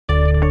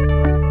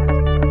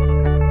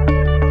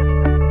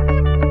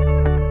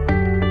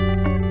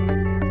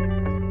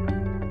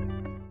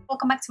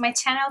welcome back to my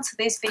channel.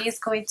 Today's video is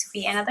going to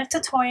be another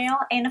tutorial,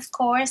 and of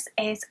course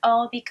it's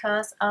all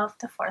because of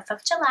the 4th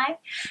of July.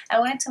 I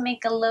wanted to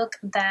make a look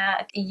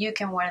that you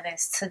can wear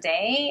this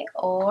today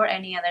or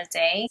any other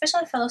day,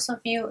 especially for those of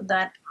you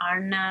that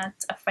are not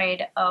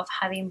afraid of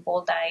having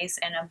bold eyes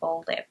and a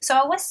bold lip. So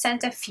I was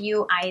sent a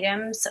few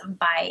items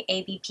by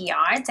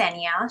ABPR,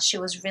 Danielle. She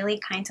was really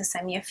kind to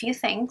send me a few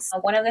things.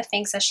 One of the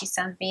things that she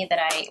sent me that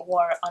I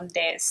wore on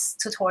this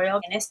tutorial,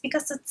 and it's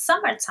because it's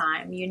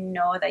summertime. You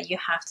know that you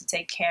have to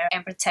take care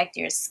and protect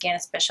your skin,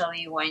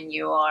 especially when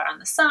you are on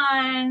the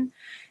sun.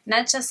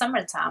 Not just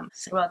summertime,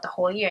 throughout the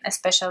whole year,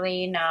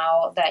 especially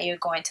now that you're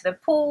going to the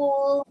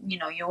pool, you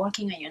know, you're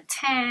working on your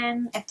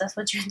tan, if that's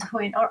what you're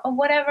doing, or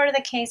whatever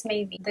the case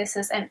may be. This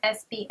is an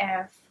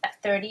SPF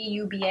 30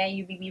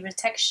 UVA UVB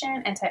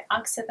protection,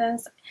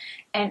 antioxidants,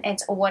 and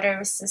it's water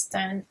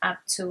resistant up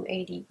to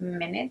 80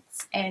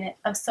 minutes, and it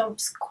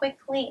absorbs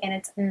quickly and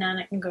it's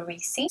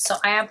non-greasy. So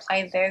I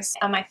apply this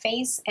on my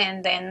face,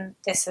 and then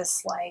this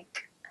is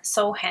like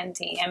so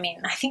handy. I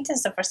mean, I think this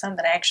is the first time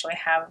that I actually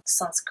have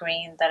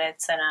sunscreen that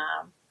it's in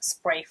a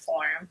spray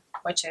form,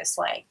 which is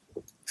like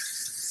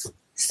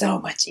so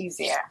much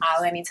easier,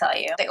 let me tell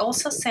you. They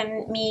also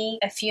sent me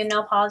a few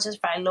nail polishes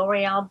by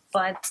Loreal,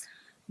 but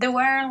they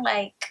weren't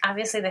like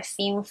obviously the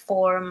theme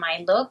for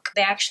my look.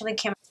 They actually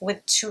came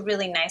with two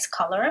really nice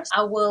colors.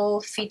 I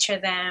will feature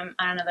them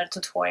on another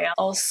tutorial.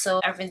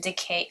 Also a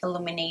Vindicate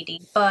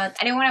Illuminating, but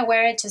I didn't want to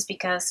wear it just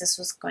because this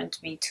was going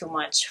to be too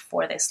much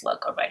for this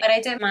look already. But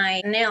I did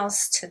my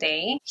nails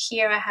today.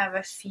 Here I have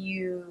a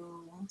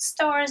few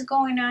stars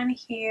going on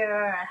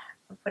here.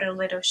 I put a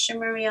little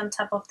shimmery on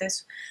top of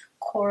this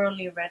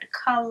corally red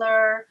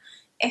color.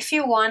 If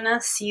you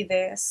wanna see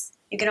this,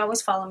 you can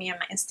always follow me on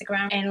my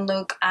Instagram and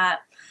look at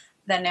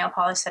the nail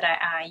polish that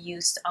I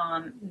used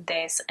on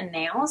these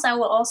nails. I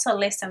will also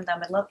list them down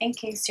below in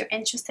case you're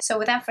interested. So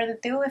without further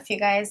ado, if you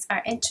guys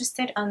are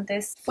interested on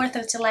this 4th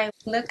of July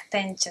look,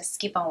 then just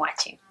keep on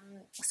watching.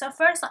 So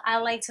first, I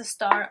like to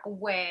start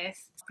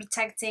with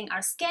protecting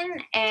our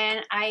skin,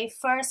 and I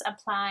first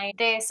apply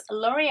this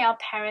L'Oreal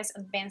Paris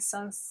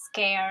Benson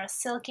Scare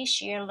Silky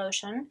Sheer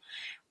Lotion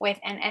with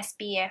an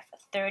SPF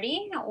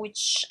 30,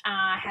 which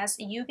has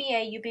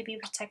UVA, UVB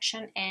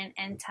protection, and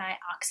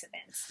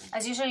antioxidants.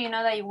 As usual, you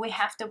know that we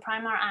have to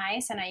prime our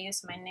eyes, and I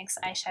use my NYX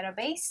eyeshadow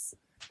base.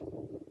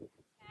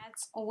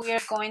 We're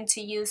going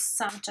to use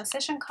some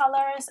transition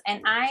colors,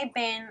 and I've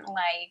been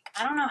like,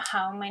 I don't know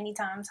how many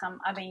times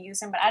I've been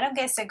using, but I don't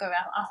get sick of it.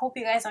 I hope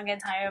you guys don't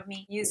get tired of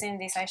me using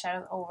these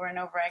eyeshadows over and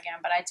over again,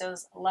 but I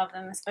just love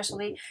them,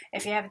 especially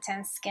if you have a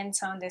tan skin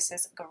tone. This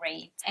is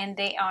great, and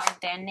they are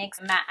the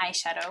NYX matte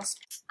eyeshadows.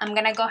 I'm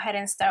gonna go ahead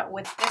and start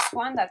with this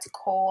one that's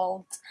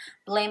called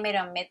Blame It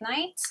on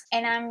Midnight,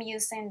 and I'm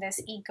using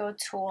this Eco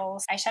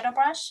Tools eyeshadow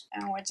brush,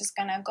 and we're just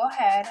gonna go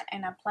ahead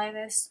and apply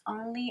this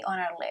only on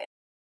our lid.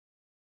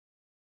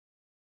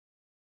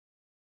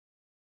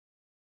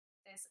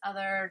 This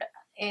other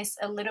is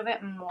a little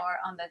bit more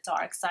on the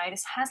dark side. It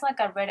has like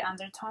a red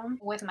undertone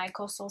with my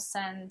Coastal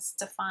Scents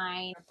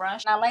Define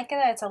brush. And I like it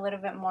that it's a little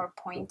bit more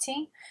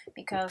pointy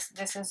because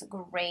this is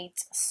great,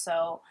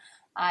 so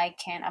I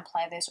can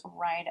apply this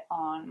right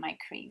on my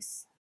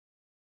crease.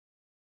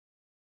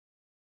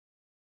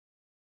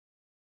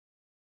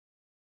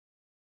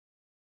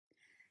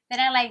 Then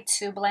I like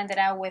to blend it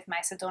out with my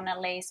Sedona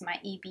Lace, my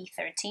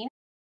EB13.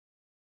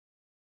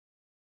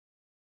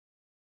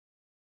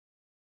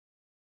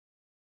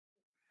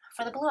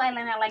 For the blue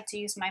eyeliner, I like to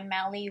use my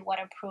Melly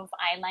waterproof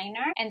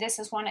eyeliner, and this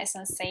one is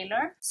in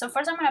Sailor. So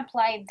first I'm going to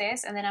apply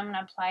this, and then I'm going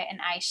to apply an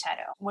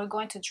eyeshadow. We're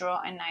going to draw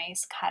a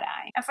nice cat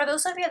eye. And for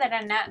those of you that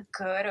are not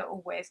good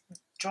with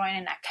drawing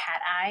in a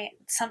cat eye,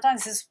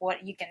 sometimes this is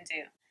what you can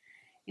do.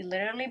 You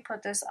literally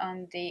put this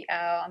on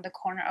the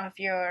corner of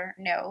your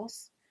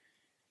nose,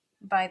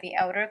 by the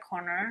outer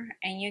corner,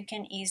 and you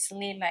can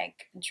easily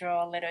like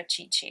draw a little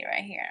chi-chi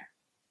right here.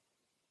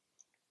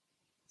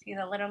 See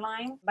the little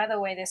line? By the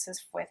way, this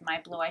is with my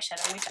blue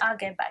eyeshadow, which I'll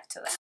get back to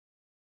that.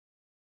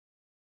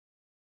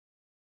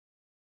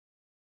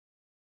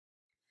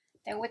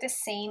 Then with the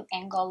same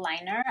angle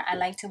liner, I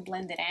like to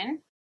blend it in.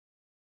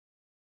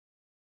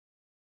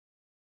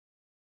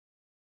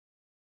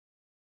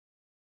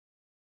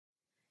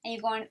 And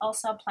you're going to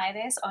also apply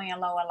this on your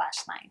lower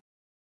lash line.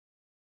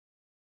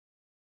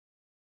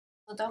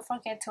 So don't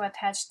forget to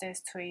attach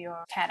this to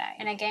your cat eye.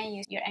 And again,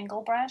 use your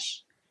angle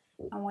brush,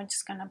 and we're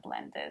just gonna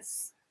blend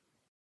this.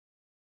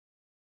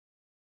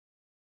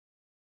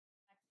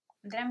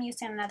 Then I'm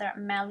using another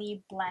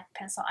Melly black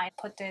pencil. I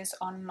put this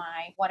on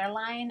my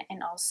waterline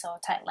and also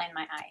tightline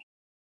my eye.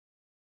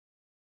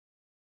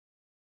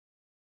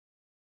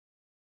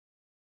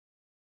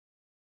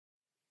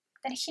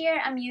 Then here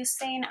I'm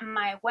using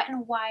my Wet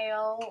n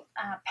Wild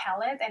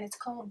palette, and it's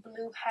called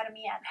Blue Had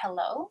Me at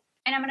Hello.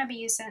 And I'm going to be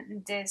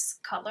using this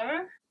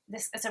color.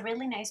 This is a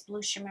really nice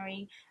blue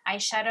shimmery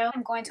eyeshadow.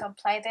 I'm going to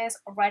apply this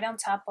right on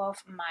top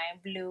of my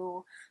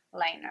blue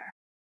liner.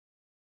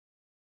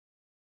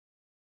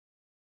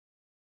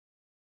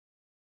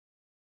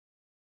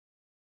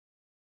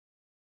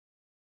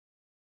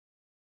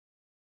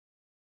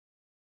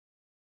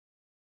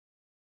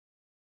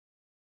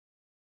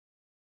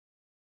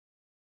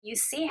 You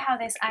see how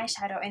this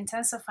eyeshadow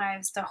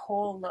intensifies the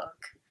whole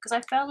look. Because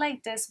I felt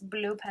like this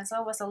blue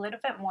pencil was a little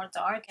bit more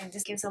dark, and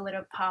this gives a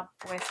little pop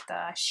with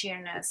the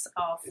sheerness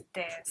of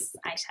this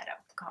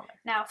eyeshadow color.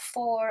 Now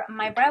for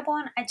my brow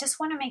bone, I just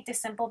want to make this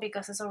simple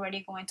because it's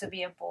already going to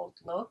be a bold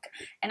look.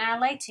 And I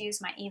like to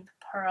use my Eve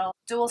Pearl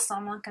Dual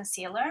Salmon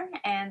Concealer,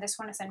 and this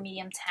one is a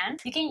medium 10.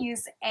 You can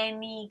use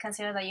any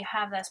concealer that you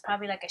have that's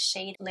probably like a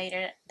shade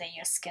lighter than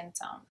your skin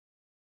tone.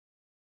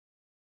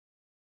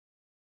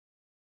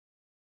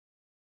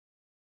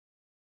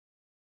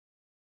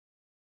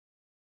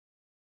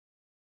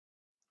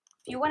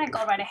 You want to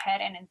go right ahead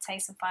and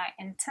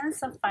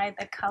intensify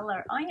the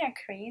color on your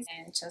crease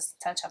and just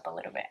touch up a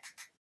little bit.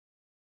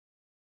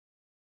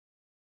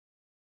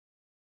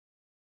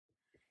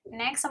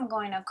 Next, I'm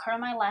going to curl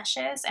my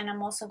lashes, and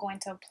I'm also going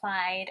to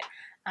apply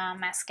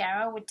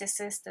mascara, which this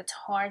is the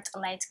Tarte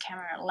Light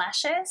Camera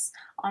Lashes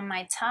on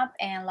my top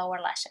and lower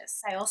lashes.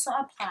 I also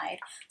applied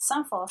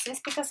some falsies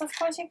because of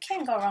course you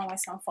can't go wrong with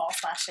some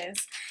false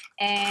lashes.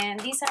 And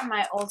these are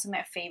my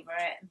ultimate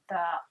favorite,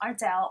 the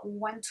Ardell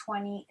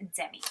 120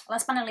 DEMI.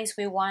 Last but not least,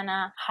 we want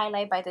to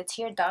highlight by the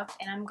tear duct,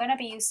 and I'm going to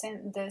be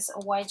using this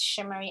white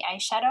shimmery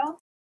eyeshadow.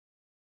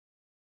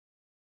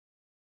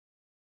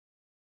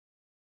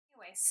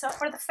 So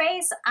for the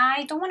face,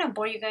 I don't want to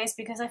bore you guys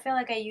because I feel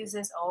like I use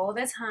this all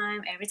the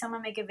time. Every time I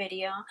make a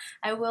video,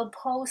 I will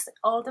post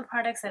all the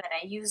products that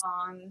I use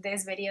on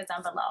this video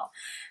down below.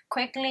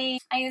 Quickly,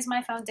 I use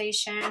my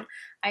foundation.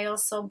 I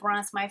also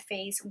bronze my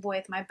face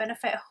with my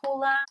Benefit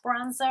Hoola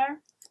bronzer.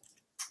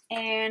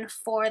 And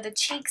for the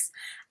cheeks,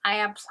 I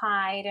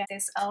applied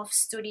this e.l.f.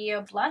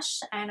 Studio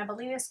blush, and I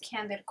believe it's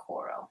Candid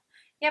Coral.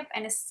 Yep,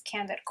 and it's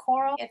Candid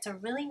Coral. It's a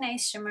really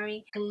nice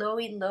shimmery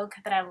glowy look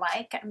that I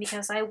like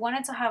because I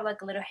wanted to have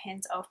like a little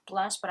hint of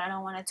blush, but I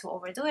don't want it to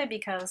overdo it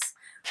because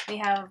we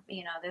have,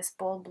 you know, this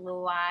bold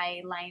blue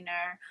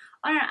eyeliner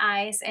on our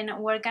eyes, and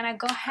we're gonna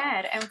go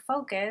ahead and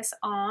focus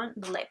on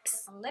the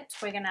lips. On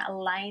lips, we're gonna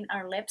align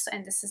our lips,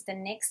 and this is the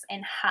NYX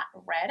in Hot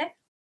Red.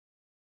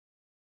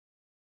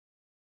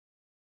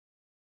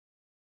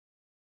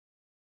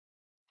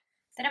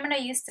 Then I'm gonna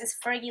use this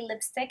Fergie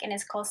lipstick, and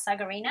it's called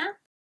SARAGHINA.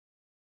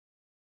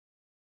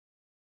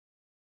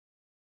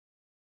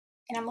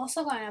 And I'm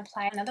also going to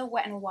apply another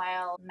Wet n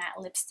Wild matte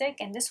lipstick,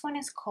 and this one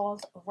is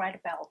called Red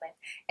Velvet.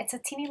 It's a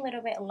teeny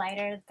little bit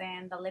lighter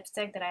than the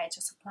lipstick that I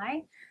just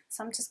applied,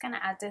 so I'm just going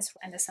to add this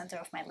in the center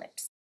of my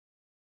lips.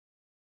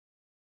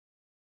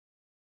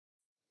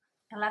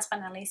 And last but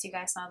not least, you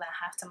guys know that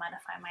I have to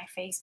mattify my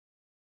face.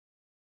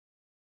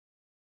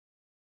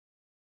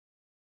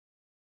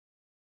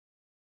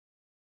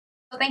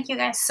 So thank you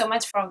guys so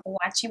much for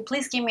watching.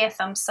 Please give me a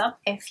thumbs up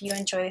if you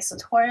enjoyed this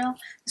tutorial.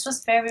 This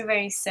was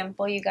very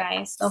simple, you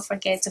guys. Don't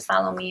forget to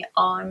follow me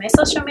on my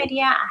social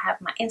media. I have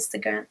my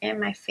Instagram and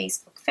my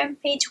Facebook fan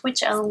page,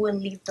 which I will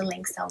leave the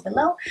links down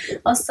below.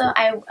 Also,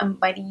 I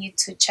invite you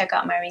to check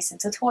out my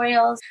recent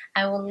tutorials.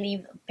 I will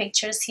leave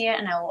pictures here,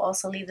 and I will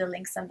also leave the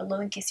links down below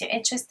in case you're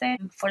interested.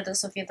 For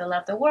those of you that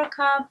love the World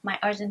Cup, my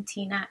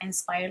Argentina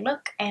inspired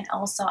look, and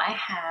also I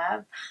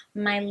have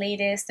my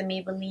latest, the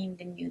Maybelline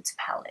the Nude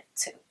palette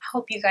too. I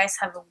hope you guys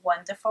have a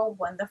wonderful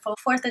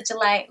 4th of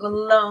July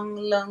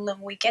long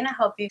weekend. I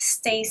hope you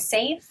stay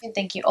safe. And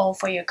thank you all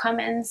for your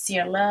comments,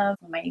 your love,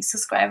 my new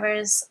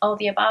subscribers, all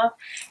the above.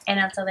 And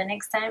until the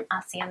next time,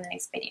 I'll see you on the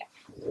next video.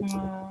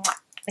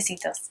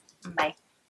 Besitos. Bye.